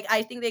 honestly. Like,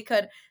 I think they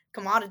could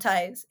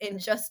commoditize in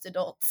just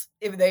adults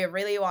if they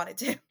really wanted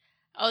to.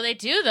 Oh, they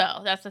do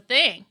though. That's the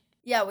thing.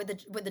 Yeah, with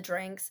the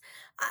drinks.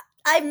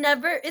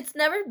 It's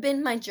never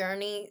been my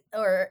journey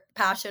or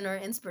passion or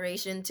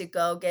inspiration to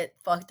go get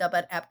fucked up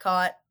at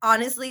Epcot.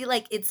 Honestly,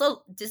 like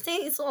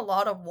Disney is a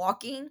lot of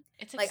walking.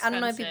 It's like, I don't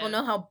know if people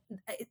know how.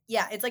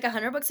 Yeah, it's like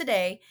 $100 a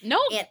day. No,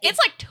 it's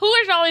like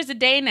 $200 a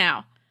day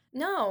now.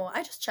 No,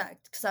 I just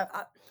checked because I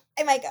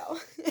might go.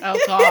 Oh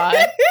god.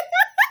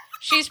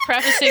 She's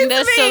prefacing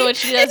this so when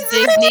she does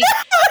Disney.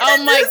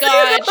 Oh my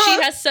god,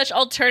 she has such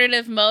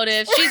alternative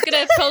motives. She's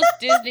gonna post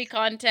Disney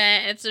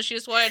content, and so she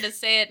just wanted to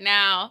say it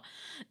now.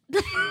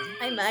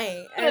 I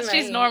might.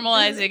 She's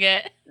normalizing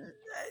it.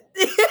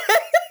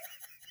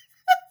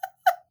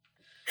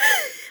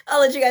 I'll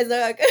let you guys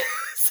know how it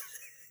goes.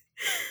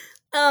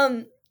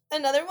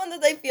 Another one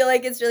that I feel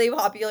like is really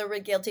popular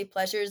with guilty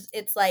pleasures,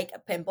 it's like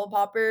pimple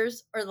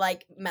poppers or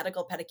like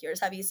medical pedicures.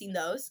 Have you seen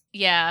those?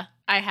 Yeah,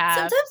 I have.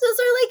 Sometimes those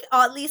are like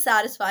oddly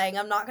satisfying.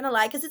 I'm not gonna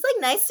lie, because it's like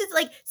nice to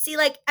like see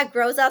like a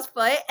gross ass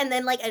foot and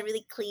then like a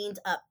really cleaned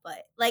up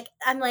foot. Like,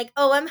 I'm like,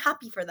 oh, I'm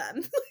happy for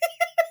them.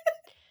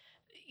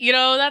 You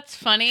know, that's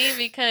funny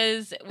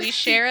because we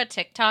share a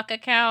TikTok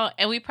account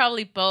and we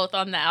probably both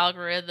on the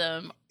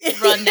algorithm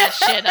run that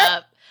shit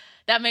up.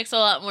 That makes a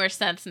lot more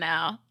sense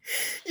now.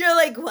 You're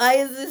like, why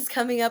is this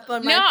coming up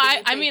on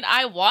my I mean,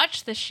 I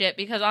watch the shit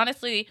because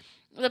honestly,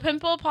 the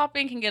pimple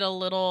popping can get a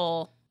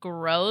little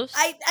gross.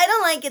 I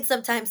don't like it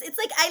sometimes. It's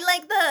like I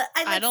like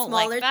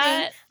smaller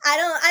things.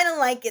 I don't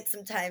like it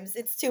sometimes.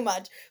 It's too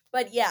much.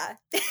 But yeah.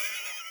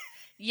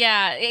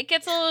 Yeah, it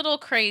gets a little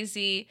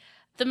crazy.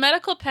 The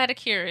medical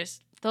pedicures,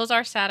 those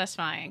are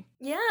satisfying.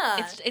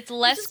 Yeah. It's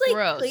less just, like,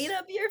 gross. Clean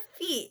up your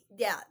feet.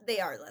 Yeah, they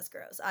are less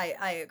gross.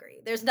 I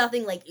agree. There's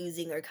nothing like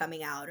oozing or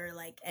coming out or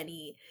like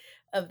any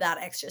of that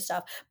extra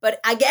stuff. But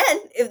again,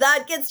 if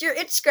that gets your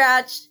itch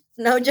scratched,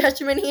 no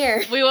judgment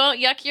here. We won't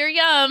yuck your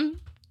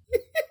yum.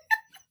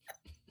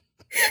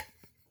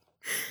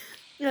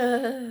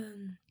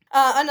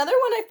 Another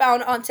one I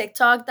found on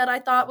TikTok that I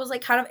thought was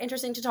like kind of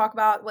interesting to talk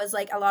about was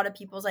like a lot of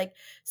people's like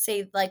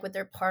say like with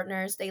their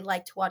partners they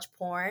like to watch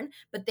porn,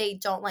 but they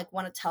don't like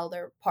want to tell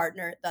their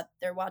partner that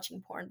they're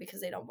watching porn because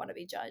they don't want to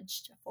be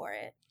judged for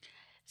it.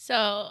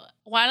 So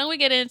why don't we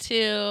get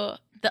into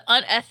the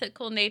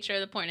unethical nature of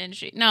the porn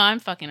industry? No, I'm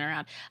fucking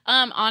around.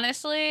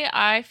 Honestly,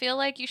 I feel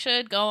like you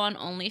should go on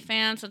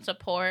OnlyFans and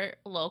support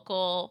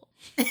local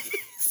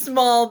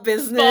small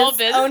business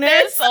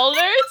owners.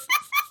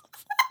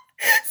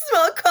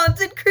 Small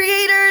content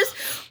creators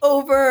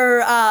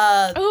over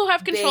who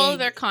have control of big.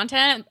 their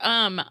content.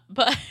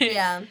 But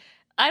Yeah.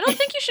 I don't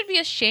think you should be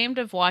ashamed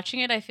of watching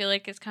it. I feel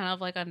like it's kind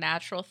of like a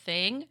natural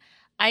thing.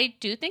 I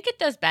do think it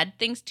does bad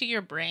things to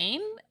your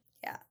brain.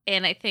 Yeah.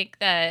 And I think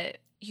that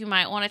you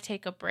might want to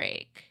take a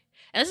break.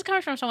 And this is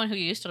coming from someone who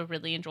used to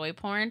really enjoy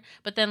porn,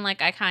 but then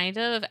like I kind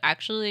of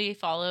actually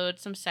followed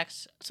some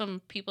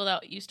people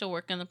that used to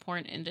work in the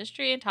porn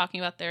industry and talking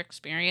about their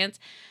experience.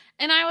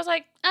 And I was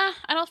like, I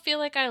don't feel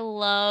like I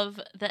love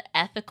the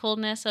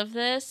ethicalness of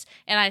this.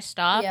 And I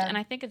stopped. Yeah. And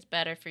I think it's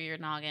better for your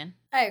noggin.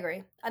 I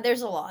agree.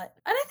 There's a lot.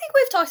 And I think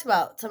we've talked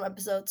about some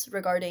episodes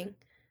regarding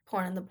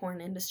porn in the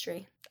porn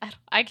industry.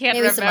 I can't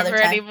Maybe some other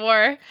remember time.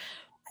 anymore.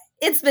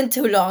 It's been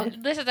too long.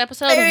 This is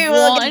episode Maybe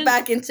we'll get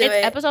back into it's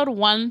it. episode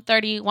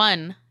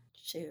 131.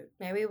 Shoot.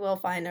 Maybe we'll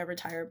find a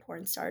retired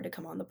porn star to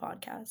come on the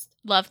podcast.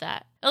 Love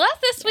that. Well,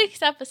 that's this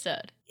week's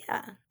episode.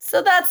 Yeah.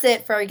 So that's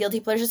it for our guilty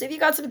pleasures. If you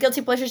got some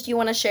guilty pleasures you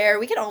want to share,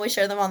 we can always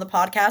share them on the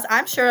podcast.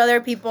 I'm sure other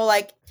people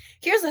like,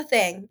 here's the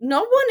thing. No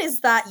one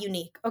is that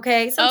unique,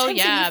 okay? Sometimes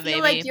if you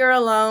feel like you're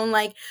alone,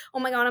 like, oh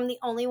my God, I'm the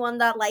only one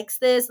that likes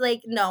this.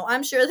 Like, no,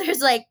 I'm sure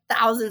there's like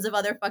thousands of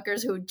other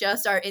fuckers who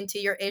just are into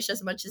your ish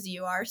as much as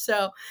you are.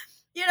 So,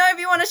 you know, if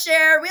you want to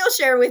share, we'll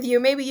share with you.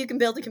 Maybe you can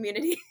build a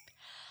community.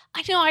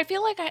 I know. I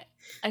feel like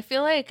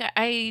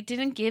I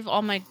didn't give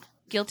all my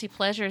guilty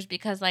pleasures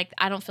because like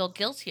I don't feel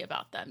guilty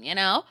about them, you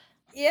know?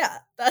 Yeah,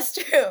 that's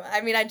true.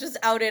 I mean, I just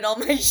outed all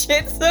my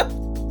shit, so.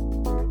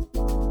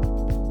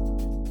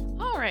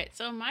 All right.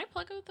 So my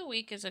plug of the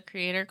week is a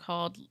creator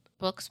called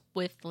Books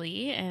with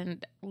Lee,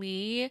 and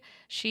Lee,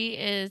 she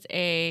is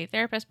a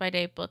therapist by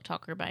day, book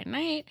talker by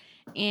night,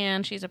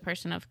 and she's a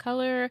person of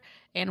color,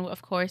 and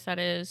of course that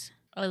is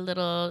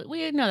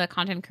we know that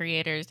content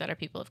creators that are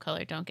people of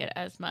color don't get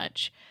as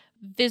much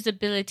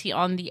visibility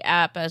on the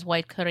app as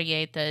white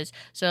creators.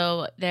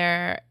 So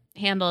their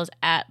handle is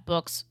at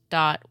books.with.lee.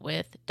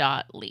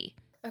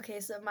 Okay,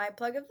 so my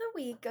plug of the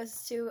week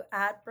goes to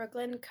at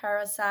Brooklyn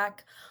Karasak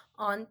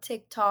on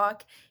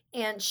TikTok.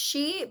 And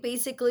she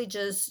basically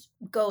just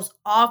goes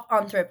off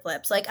on thrift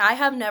flips. Like, I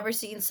have never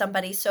seen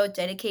somebody so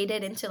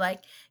dedicated into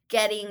like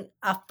getting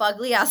a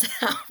fugly ass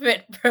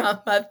outfit from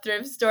a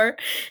thrift store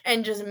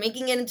and just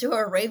making it into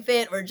a rave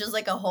fit or just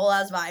like a whole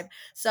ass vibe.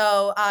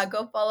 So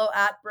go follow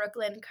at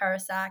Brooklyn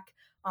Karasak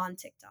on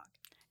TikTok.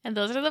 And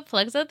those are the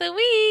plugs of the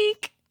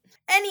week.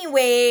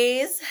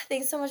 Anyways,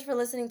 thanks so much for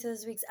listening to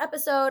this week's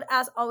episode.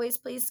 As always,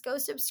 please go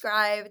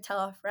subscribe, tell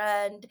a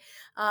friend,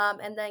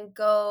 and then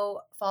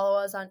go follow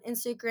us on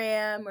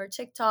Instagram or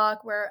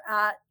TikTok. We're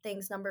at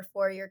things number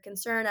 4 you're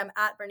concerned. I'm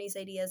at Bernice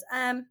Ideas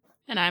M.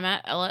 And I'm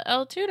at Ella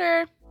L.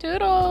 Tudor.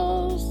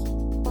 Toodles.